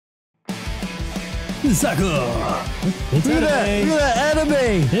Misako. It's Look at that! Look at that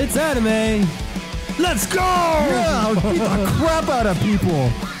anime! It's anime. Let's go! Yeah, I'll beat the crap out of people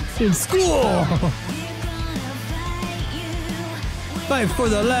In school. Fight for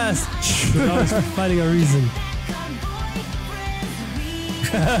the last. We're always fighting a reason.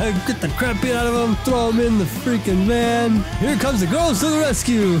 Get the crap beat out of him. Throw him in the freaking van. Here comes the girls to the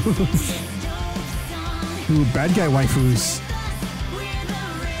rescue. Ooh, bad guy waifus.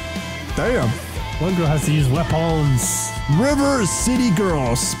 Damn. One girl has to use weapons. River City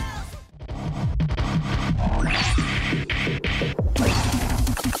Girls.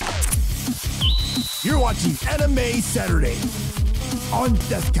 You're watching Anime Saturday on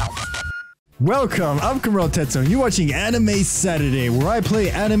Death Count. Welcome, I'm camarotetsuo, and you're watching Anime Saturday, where I play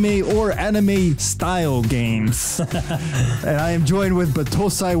anime or anime style games. And I am joined with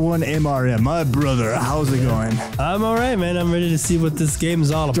Batosai1 MRM, my brother. How's it going? I'm alright, man. I'm ready to see what this game is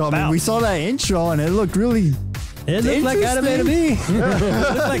all about. I mean, we saw that intro and it looked really It looked like anime to me. It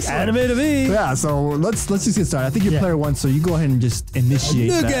looked like anime to me. Yeah, so let's just get started. I think you're player one, so you go ahead and just initiate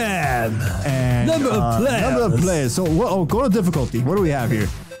New that. game. And Number of players. Number of players. So go to difficulty. What do we have here?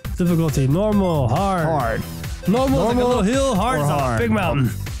 Difficulty, normal, hard. Hard. Normal, like a little hill, hard is a hard? big mountain.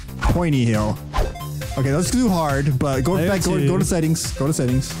 Pointy hill. Okay, let's do hard, but go Layer back, go to settings. Go to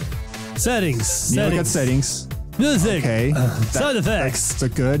settings. Settings. You look at settings. Music. Okay. Sound effects.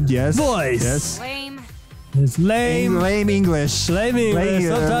 That's good, yes. Voice. Yes. Lame. It's lame. Lame English. Lame English.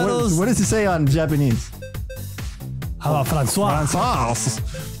 Subtitles. What does it say on Japanese? How about Francois? Français.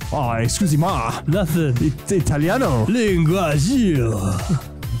 Oh, excusez-moi. Nothing. It's Italiano. Linguaggio.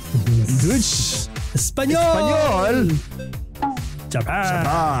 Dutch. Espanol.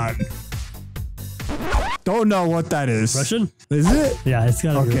 Japan. Don't know what that is. Russian? Is it? Yeah, it's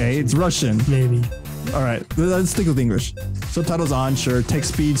gotta be Okay, Russian. it's Russian. Maybe. All right, let's stick with English. Subtitles on, sure.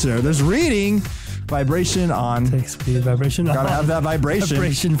 Text speed, sure. There's reading, vibration on. Text speed, vibration. Gotta have that vibration.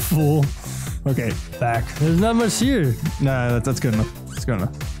 Vibration full. Okay. Back. There's not much here. No, that's good enough. That's good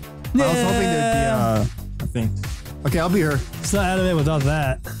enough. I was hoping there'd be a thing. Okay, I'll be her. It's not anime without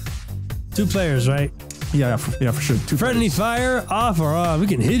that. 2 players, right? Yeah, for sure. 2 Friendly fire, off or on. We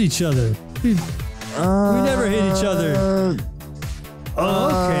can hit each other. We never hit each other.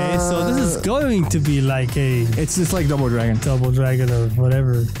 Okay, so this is going to be like a It's just like Double Dragon. double dragon or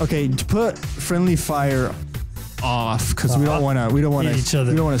whatever. Okay, to put friendly fire off because we don't want to Hit each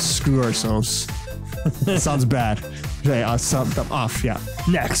other. we don't want to screw ourselves. That sounds bad. Okay, off. Yeah.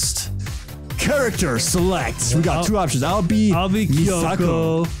 Next, Character select. We got 2 options. I'll be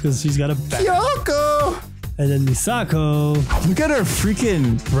Kyoko because she's got a back, Kyoko. and then Misako, Look at her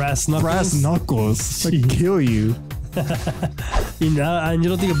freaking brass knuckles. brass knuckles. Like kill you. You know, and you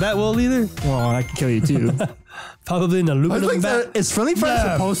don't think a bat will either? Well, I can kill you too. Probably an I aluminum think bat. is friendly fire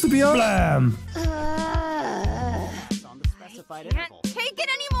Blam. supposed to be on? Blam! Can't take it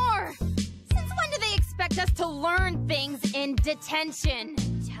anymore. Since when do they expect us to learn things in detention?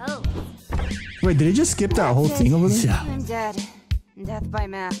 Toad. Wait, did he just skip that whole thing over there? Yeah. I'm dead. Death by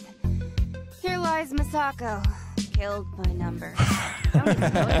math. Here lies Misako. Killed by number. Don't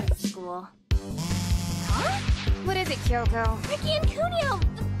even go to school. Huh? What is it, Kyoko? Riki and Kunio!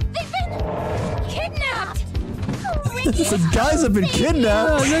 They've been kidnapped! Oh, Riki! The guys have been Oh,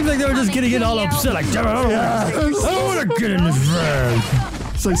 kidnapped. it looks like they were just getting all upset. Like, damn it, I don't want to get in this van.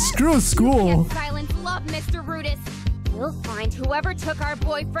 It's like screw school. Silence love, Mr. Rudis. We'll find whoever took our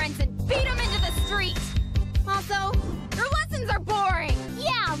boyfriends and beat them into the street. Also, your lessons are boring.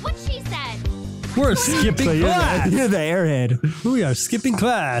 Yeah, what she said. We're skipping So class. you're the airhead. We are skipping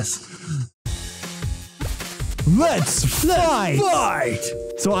class. Let's fight!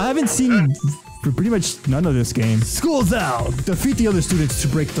 So I haven't seen pretty much none of this game. School's out. Defeat the other students to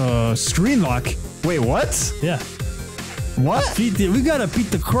break the screen lock. Wait, what? Yeah. What? We gotta beat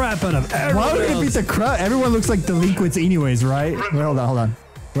the crap out of everyone. Why would we beat the crowd? Everyone looks like delinquents anyways, right? Wait, hold on.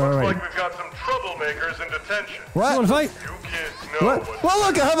 Wait. Like we've got some troublemakers in detention. You wanna What? fight? You kids know What? Well,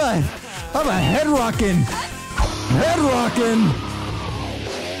 look, I'm a head rocking. Head rocking.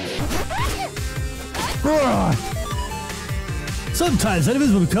 Ugh. Sometimes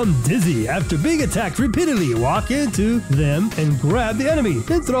enemies will become dizzy after being attacked repeatedly. Walk into them and grab the enemy.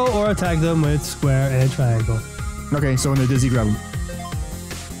 Then throw or attack them with square and triangle. Okay, so when they're dizzy, grab them.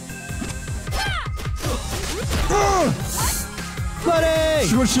 Money!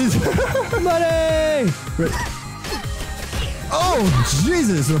 Swishes. Money! Oh,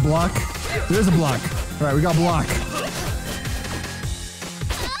 Jesus, there's a block. There's a block. All right, we got block.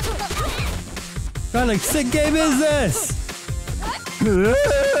 What kind of sick game is this?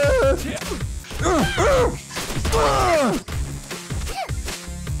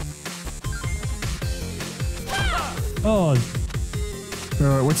 Oh,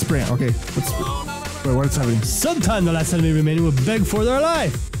 What's sprint? Okay. Wait, what's happening? sometime the last enemy remaining will beg for their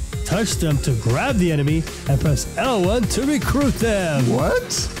life. Touch them to grab the enemy and press L1 to recruit them. What?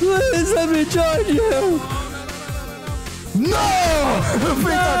 Please let me join you. No! Beat the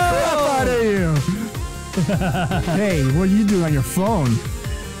crap out of you! Hey, what are you doing on your phone?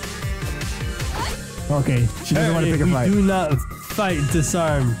 Okay, she doesn't want to pick a fight. We do not fight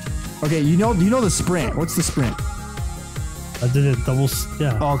disarmed. Okay, you know the sprint. What's the sprint? I did it double.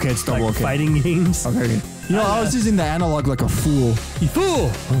 Yeah. Oh, okay, it's double. Like Okay. fighting games. Okay. You know, I was using the analog like a fool. You fool!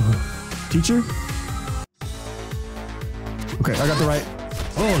 Teacher? Okay, I got the right.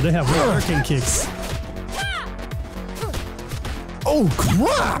 Oh, they have hurricane kicks. Oh,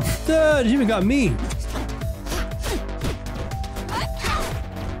 crap! Dude, you even got me.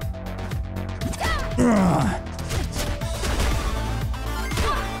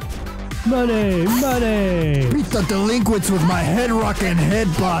 Money, money. Beat the delinquents with my head rocking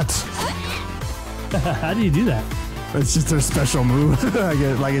headbutt. How do you do that? It's just a special move. I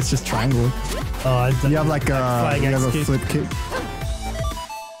get like it's just triangle. Oh, You have like a kick. flip kick.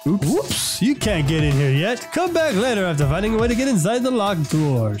 Oops. Whoops, you can't get in here yet. Come back later after finding a way to get inside the locked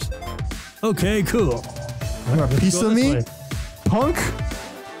doors. Okay, cool. You want a piece Go of this me? way. Punk?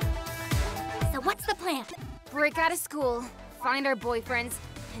 So what's the plan? Break out of school, find our boyfriends,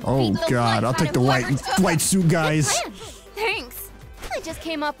 and Oh beat the god, life I'll out take of the whoever white took white us. suit guys. Good plan. Thanks. I just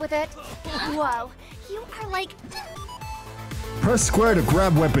came up with it. Whoa, you are like... Press square to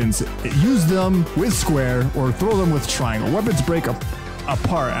grab weapons. Use them with square or throw them with triangle. Weapons break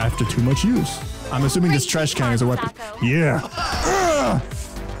apart after too much use. I'm assuming this trash can is a weapon. Misako. Yeah.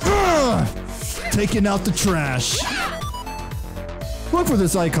 Taking out the trash. Look for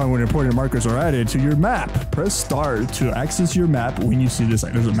this icon when important markers are added to your map. Press start to access your map when you see this.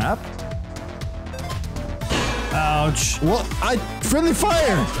 There's a map? Ouch. Well, friendly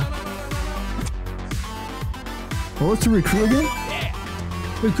fire! What was to recruit again?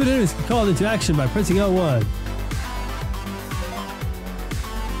 Recruit enemies can call into action by pressing L1.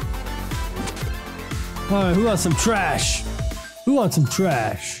 Alright, who wants some trash? Who wants some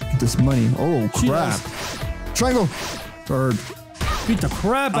trash? Get this money. Oh, She crap. Triangle. Or Beat the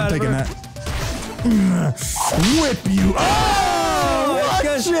crap I'm out taking of her. that. Whip you. Oh, I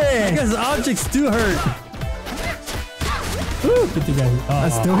guess objects do hurt. Ooh, beat the guy. I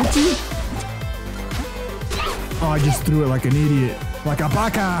still hit you? Oh, I just threw it like an idiot. Like a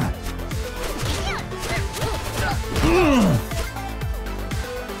baka.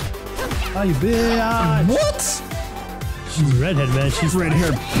 Oh, you bitch. What? She's a redhead, man. She's Red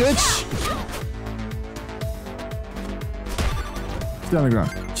hair, bitch. Stay on the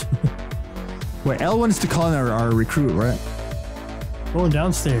ground. Wait, L1 is to call in our recruit, right? going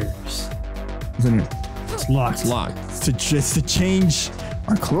downstairs. What's in here? It's locked. It's locked. It's to change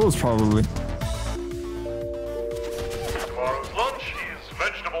our clothes, probably. Tomorrow's lunch is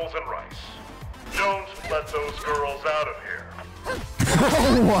vegetables and rice. Don't let those girls out of here.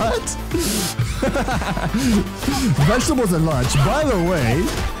 What? Vegetables and lunch. By the way,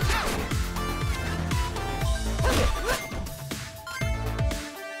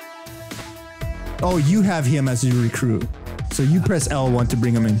 oh, you have him as your recruit, so you press L1 to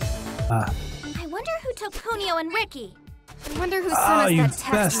bring him in. I wonder who took Kunio and Riki. I wonder who sent Ah, us you that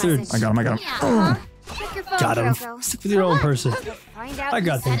text bastard. message. I got him. I got him. Yeah, huh? Check your phone, Got him. Kyoko. Stick with your own person. Find out I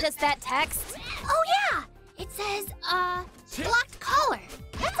got who sent them. us that text. Oh yeah, it says blocked caller.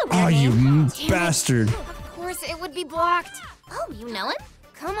 That's a weird Oh, you name. Damn it. bastard. Of course it would be blocked. Oh, you know him?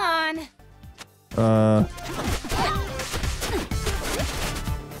 Come on.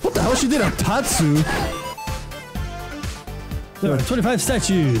 What the hell? She did a Tatsu. There are 25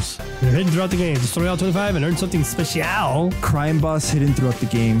 statues. They're hidden throughout the game. Destroy all 25 and earn something special. Crime boss hidden throughout the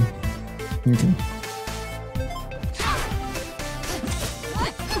game. Okay.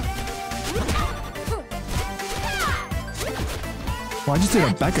 Well, I just did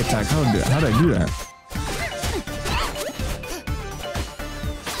a back attack. How did I do that?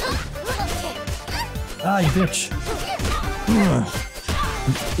 Ah, you bitch.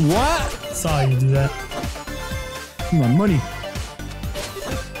 What? Saw you do that. My money.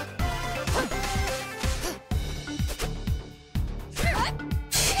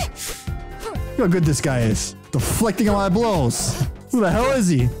 Look how good this guy is. Deflecting all my blows. Who the hell is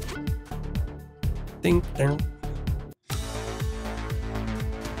he? Ding, ding.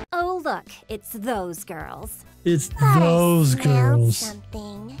 Oh, look, it's those girls. It's those girls.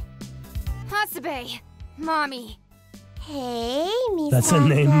 Something. Hasabe, mommy. Hey, Misako. That's a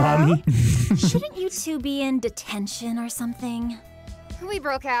name, mommy. Shouldn't you two be in detention or something? We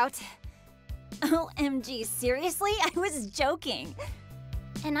broke out. OMG, seriously? I was joking.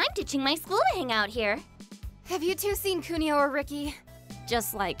 And I'm ditching my school to hang out here. Have you two seen Kunio Riki?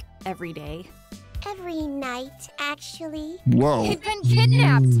 Just like every day. Every night, actually. Whoa. He'd been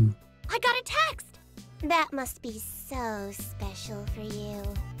kidnapped. I got a text. That must be so special for you.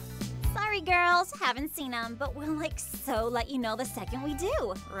 Sorry, girls. Haven't seen them, but we'll so let you know the second we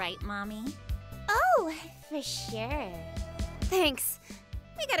do. Right, Mommy? Oh, for sure. Thanks.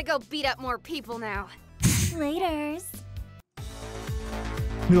 We gotta go beat up more people now. Laters.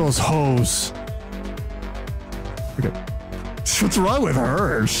 Those hoes. Okay. What's wrong with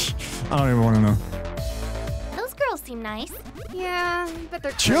her? I don't even want to know. Those girls seem nice. Yeah, but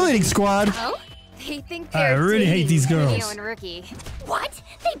they're Cheerleading squad. Oh? They think I they're really hate dating these girls. Kunio and Riki. What?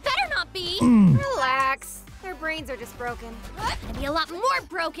 They better not be. Relax. Their brains are just broken. I'd be a lot more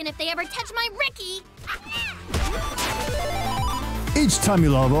broken if they ever touch my Ricky. Each time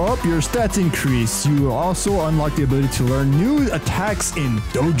you level up, your stats increase. You will also unlock the ability to learn new attacks in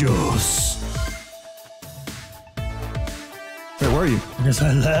dojos. Wait, where are you? I guess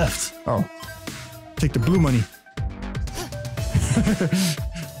I left. Oh. Take the blue money.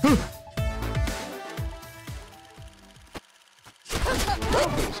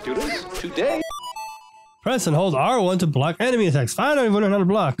 Welcome, students. Today, Press and hold R1 to block enemy attacks. I don't even know how to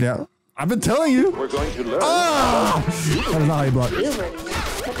block. Yeah. I've been telling you. we're going to learn. Ah! That is not how you block. I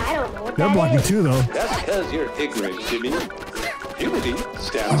don't know what They're blocking too, though. That's because you're ignorant, Jimmy. Puberty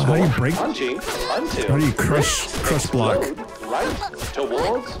stands how do you for break- punching until How do you crush block? explode right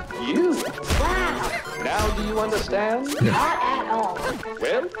towards you. Wow, Now, do you understand? not at all.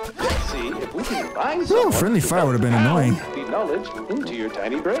 Well, let's see if we can find Oh, someone friendly fire would have been annoying. the knowledge into your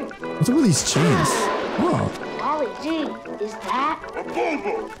tiny brain. What's up with these chains? Oh. Golly gee, is that? A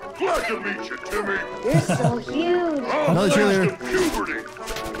Bobo! Glad to meet you, Timmy! You're so huge. Another cheerleader. Puberty!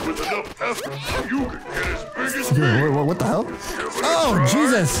 With enough effort, you can get as big as Dude, me! what the hell? Give it a Oh, try.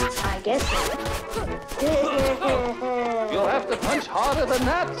 Jesus. I guess so. You'll have to punch harder than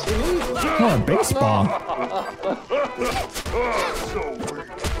that, Jimmy. Oh, a baseball. Ah, so weak.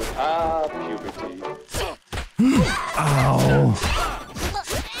 Ah, puberty. Ow.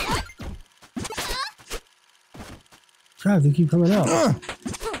 Crap, they keep coming out.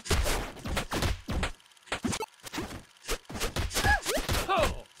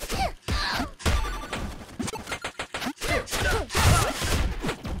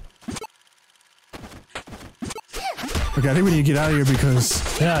 Okay, I think we need to get out of here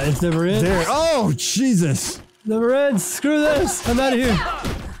because Yeah, it's never ends. there. Oh, Jesus. Never ends. Screw this. I'm out of here.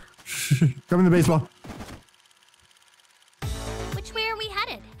 Come in the baseball. Which way are we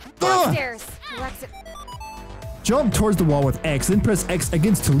headed? Ah! Downstairs. Alexa. Jump towards the wall with X, then press X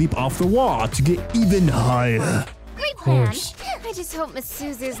against to leap off the wall to get even higher. Great plan. course. I just hope Miss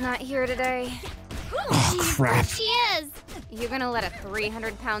Suzu's not here today. Oh, crap. She is. You gonna let a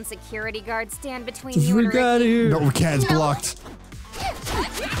 300-pound security guard stand between Just you and freak out of Riki? here. No, we can't. It's blocked.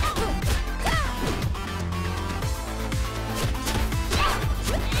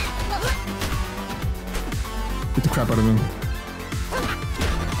 Get the crap out of him.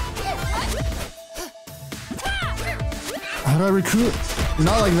 How do I recruit?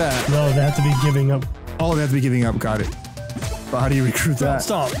 Not like that. No, they have to be giving up. Oh, they have to be giving up. Got it. But how do you recruit that?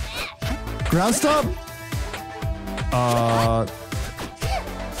 Stop. Ground stop?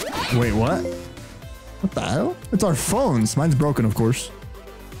 Wait, what? What the hell? It's our phones. Mine's broken, of course.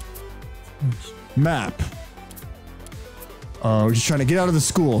 Map. We're just trying to get out of the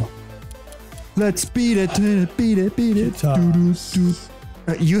school. Let's beat it, beat it, beat it. Guitar. Doo-doo-doo.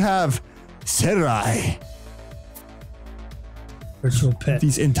 You have Serai. Virtual pet.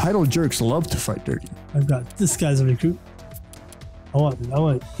 These entitled jerks love to fight dirty. I've got this guy's a recruit. I want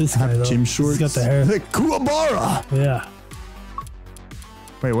this guy Have though. gym shorts. He's got the hair. The Kuwabara. Yeah.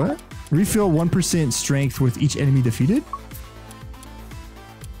 Wait, what? Refill 1% strength with each enemy defeated?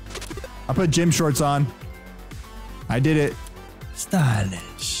 I put gym shorts on. I did it.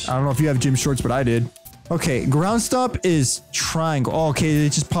 Stylish. I don't know if you have gym shorts, but I did. Okay, ground stop is triangle. Oh, okay,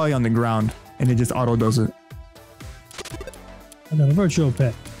 it's just probably on the ground, and it just auto does it. I got a virtual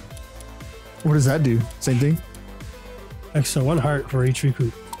pet. What does that do? Same thing? Extra 1 heart for each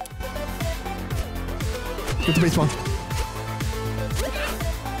recruit. Get the baseball.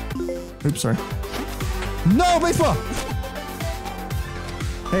 Oops, sorry. No, baseball!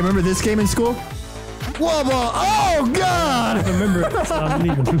 Hey, remember this game in school? Whoa, ball! Oh, God! Remember it, so I'm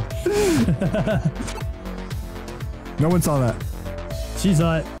leaving. No one saw that. She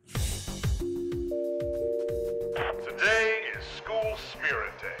saw it. Today is School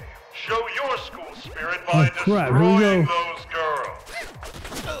Spirit Day. Show your school spirit by Oh, crap, here we destroying go.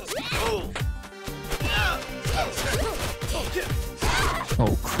 those girls.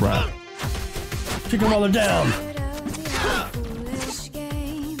 Oh crap. Kick them while they're down.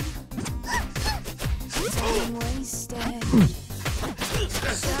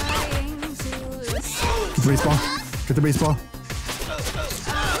 Get the baseball. Get the baseball.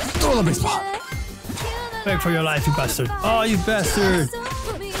 Throw the baseball. Beg for your life, you bastard. Oh, you bastard.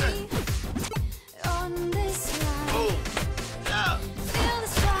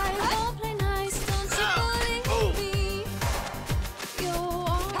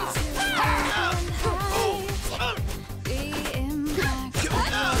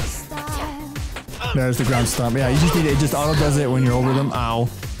 There's the ground stomp. Yeah, you just need it. It just auto does it when you're over them. Ow.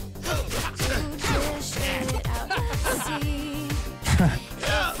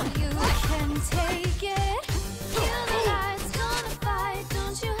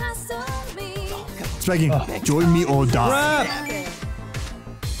 Speaking, join me or die.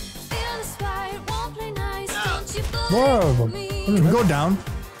 More of them. Can we go down?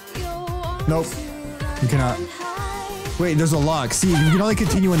 Nope. You cannot. Wait, there's a lock. See, you can only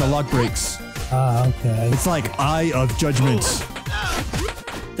continue when the lock breaks. Ah, okay. It's like Eye of Judgment.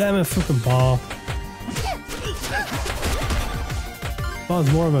 Damn it, freaking ball. Ball's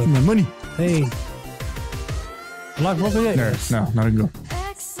more of a My money. pain. Lock broken yet? There. No, not a go.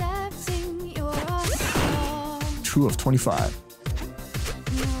 2 of 25.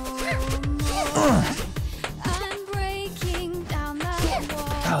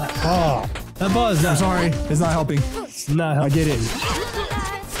 Oh, that ball is not. I'm sorry. It's not helping. It's not I helping. get it.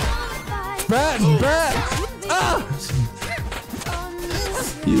 Bat! Bat! Ah!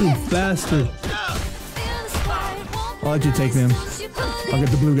 You bastard. I'll let you take them. I'll get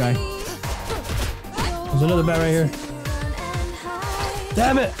the blue guy. There's another bat right here.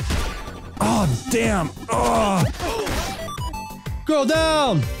 Damn it! Oh, damn. Oh. Girl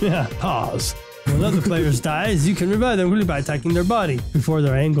down! Yeah, pause. When another player dies, you can revive them quickly by attacking their body before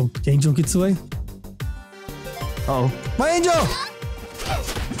their angel gets away. Uh-oh. My angel!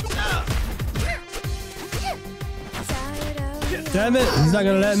 Damn it! He's not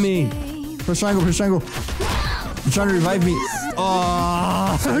gonna let me. Press triangle, press triangle. You're trying to revive me.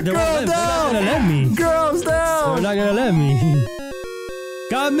 Oh, They're girl not gonna down! let me. Girls They're down! not gonna let me.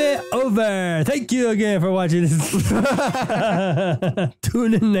 Game over. Thank you again for watching this.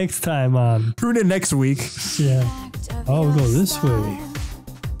 Tune in next time on. Tune in next week. Yeah. Oh, we go this way.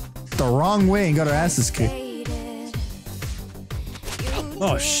 The wrong way and got our asses kicked.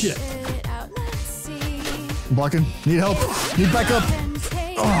 Oh shit. Blocking. Need help. Need backup.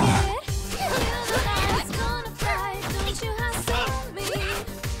 Oh.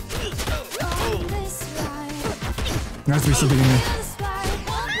 There has to be something in there.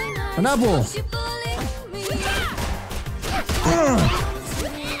 An apple.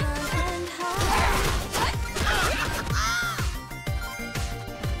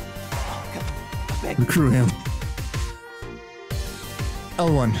 Recruit him.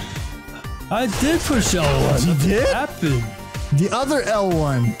 L1. I did push L1. You did? What happened? The other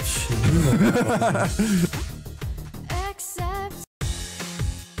L1.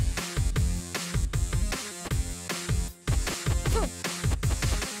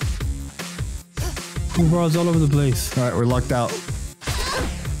 Bros all over the place. All right, we're locked out.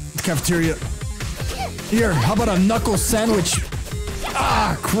 Cafeteria. Here, how about a knuckle sandwich?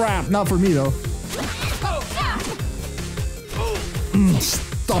 Ah, crap. Not for me, though.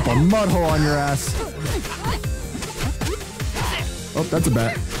 Stop a mud hole on your ass. Oh, that's a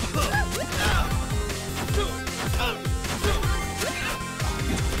bat.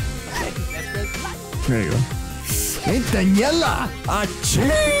 There you go. Hey, Daniela!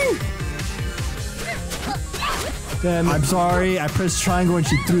 Aching! Damn it. I'm sorry, I pressed triangle and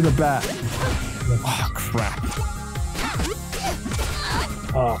she threw the bat. Oh, crap.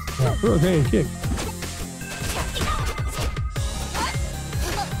 Oh, crap. Okay, kick.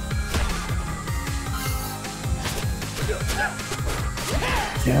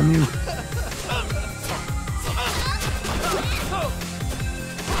 Damn you.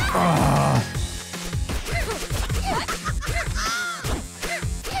 Ah.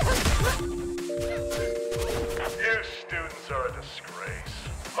 You students are a disgrace.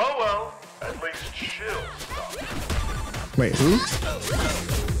 Oh well, at least she'll stop. Wait, who?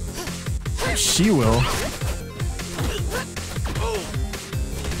 She will.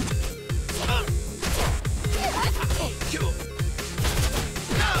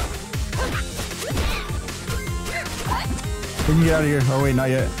 We can get out of here. Oh wait, not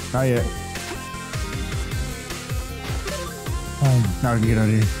yet. Not yet. Now we can get out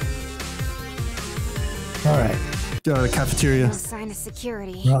of here. All right. the cafeteria. No sign of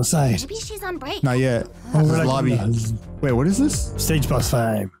security. We're outside. Maybe she's on break. Not yet. Oh, This we're is like lobby. in the Wait, what is this? stage boss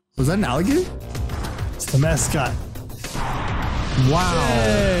time. Was that an alligator? It's the mascot. Wow.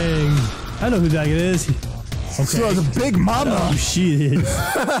 Dang. I know who that is. Okay. So it's a big mama. Oh, shit.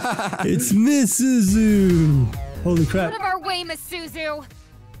 It's Miss Suzu. Holy crap. Out of our way, Miss Suzu.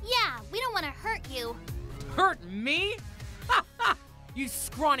 Yeah, we don't want to hurt you. Hurt me? Ha ha! You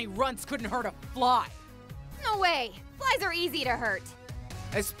scrawny runts couldn't hurt a fly. No way. Flies are easy to hurt.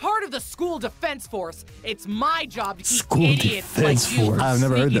 As part of the school defense force, it's my job to keep School idiots defense like you force. from I've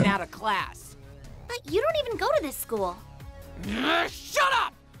never heard sneaking that. out of class. But you don't even go to this school. Shut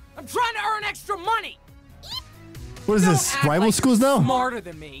up! I'm trying to earn extra money. What is Don't this? act Rival like schools you're now? Smarter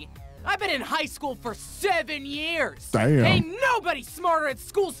than me. I've been in high school for 7 years. Damn. Ain't nobody smarter at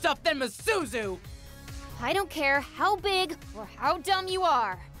school stuff than Miss Suzu. I don't care how big or how dumb you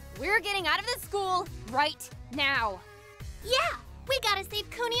are. We're getting out of this school right now. Yeah, we gotta save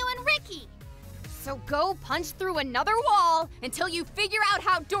Kunio and Riki. So go punch through another wall until you figure out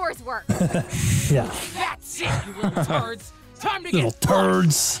how doors work. Yeah. That's it, you little turds. Time to Little get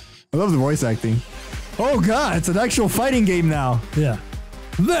turds. I love the voice acting. Oh god, it's an actual fighting game now. Yeah.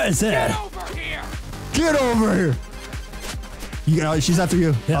 That's it. Get over here. Get over here. She's after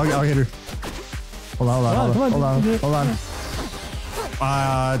you. Yeah. I'll hit her. Hold on. Come on. Hold on.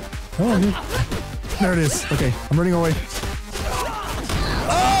 Come on, dude. There it is. Okay, I'm running away.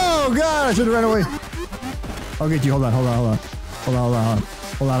 Oh god, I should have ran away. I'll get you. Hold on.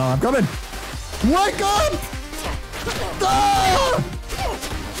 I'm coming. Wake up! Ah!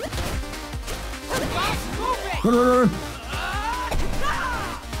 Run.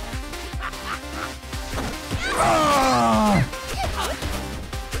 Ah!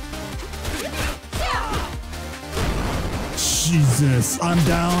 Jesus, I'm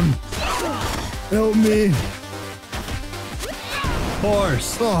down. Help me.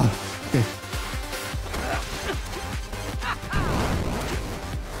 Horse. Oh, okay.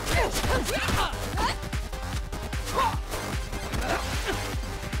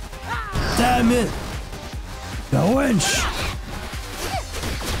 Damn it. The wench.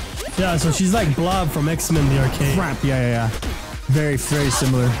 Yeah, so she's like Blob from X-Men the arcade. Crap. Yeah. Very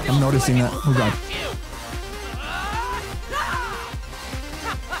similar. I'm noticing that. Oh god.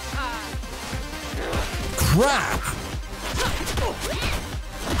 Crap.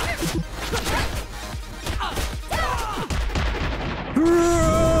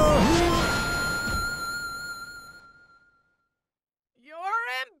 You're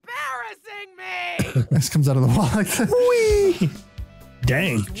embarrassing me! This comes out of the wall like that. Whee!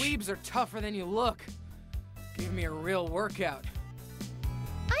 Dang. Dweebs are tougher than you look. Give me a real workout.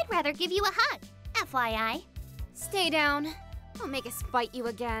 I'd rather give you a hug, FYI. Stay down. Don't make us fight you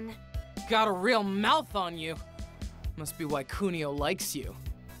again. Got a real mouth on you. Must be why Kunio likes you.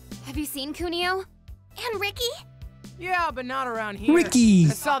 Have you seen Kunio? And Riki? Yeah, but not around here. Riki. I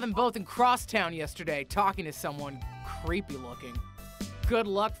saw them both in Crosstown yesterday, talking to someone creepy looking. Good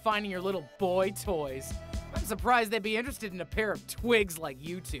luck finding your little boy toys. I'm surprised they'd be interested in a pair of twigs like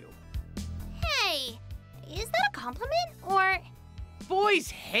you two. Hey, is that a compliment or... Boys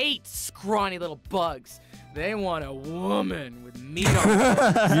hate scrawny little bugs. They want a woman with meat on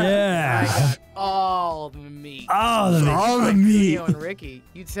her. I Yeah. got all the meat. Oh, the All the Like meat. Kunio and Riki,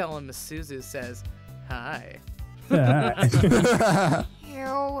 you tell him Miss Suzu says hi. Ew.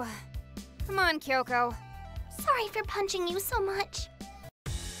 Come on, Kyoko. Sorry for punching you so much.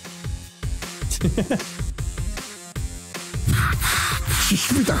 She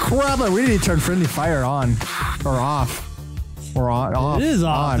beat the crap out. We need to turn friendly fire on. Or off. Or on. Off. It is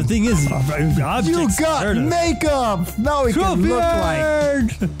off. On. The thing is, objects You got hurt us. makeup! Now we can look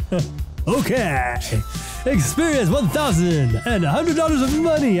like. Okay. Experience $1,100 of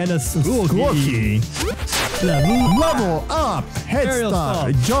money and a school key. Level up! Head Aerial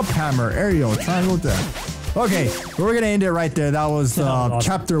stomp, stomp. jump hammer, aerial, triangle death. Okay, we're gonna end it right there. That was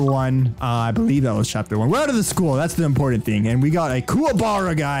chapter 1. I believe that was chapter 1. We're out of the school. That's the important thing. And we got a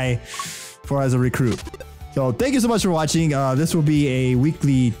Kuwabara guy for as a recruit. So thank you so much for watching. This will be a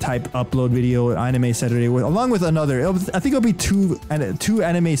weekly type upload video, Anime Saturday, along with another. I think it'll be two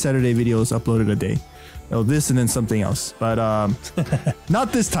Anime Saturday videos uploaded a day. This and then something else, but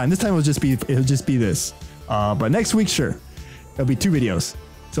not this time. This time it'll just be this. But next week, sure, it'll be 2 videos.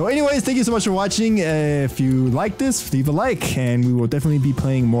 So anyways, thank you so much for watching. If you like this, leave a like, and we will definitely be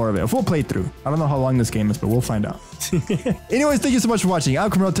playing more of it. A full playthrough. I don't know how long this game is, but we'll find out. Anyways, thank you so much for watching. I'm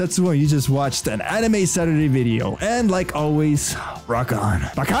camarotetsuo, and you just watched an Anime Saturday video. And like always, rock on.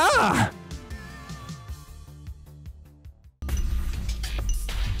 Baka!